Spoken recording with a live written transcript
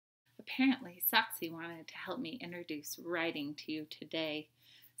apparently Soxy wanted to help me introduce writing to you today.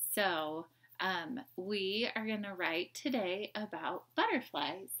 So we are going to write today about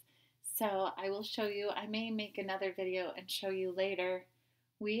butterflies. So I will show you, I may make another video and show you later.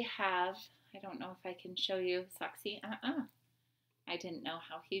 We have, I don't know if I can show you, Soxy, I didn't know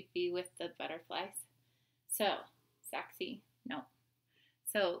how he'd be with the butterflies. So, Soxy, no.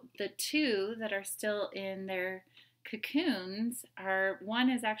 So the two that are still in their cocoons are, one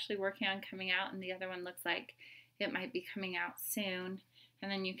is actually working on coming out and the other one looks like it might be coming out soon.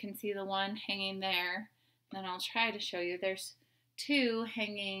 And then you can see the one hanging there. And then I'll try to show you. There's two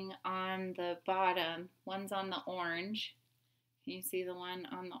hanging on the bottom. One's on the orange. Can you see the one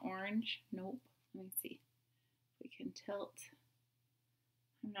on the orange? Nope. Let me see if we can tilt.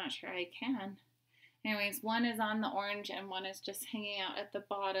 I'm not sure I can. Anyways, one is on the orange and one is just hanging out at the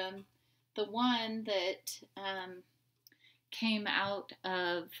bottom. The one that came out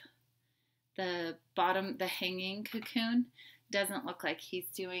of the bottom, the hanging cocoon, doesn't look like he's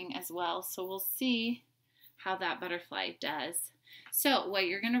doing as well. So we'll see how that butterfly does. So what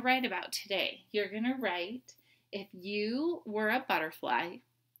you're going to write about today, you're going to write, if you were a butterfly,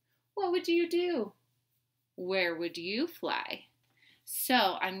 what would you do? Where would you fly?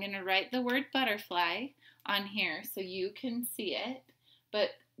 So I'm going to write the word butterfly on here so you can see it,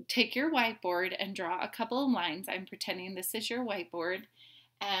 but take your whiteboard and draw a couple of lines. I'm pretending this is your whiteboard,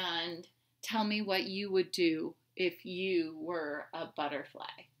 and tell me what you would do if you were a butterfly.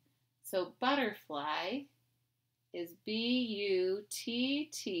 So butterfly is B-U-T-T-E-R-F-L-Y.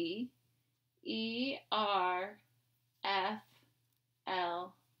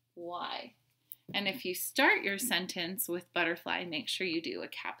 And if you start your sentence with butterfly, make sure you do a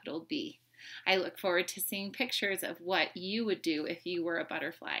capital B. I look forward to seeing pictures of what you would do if you were a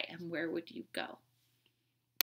butterfly and where would you go.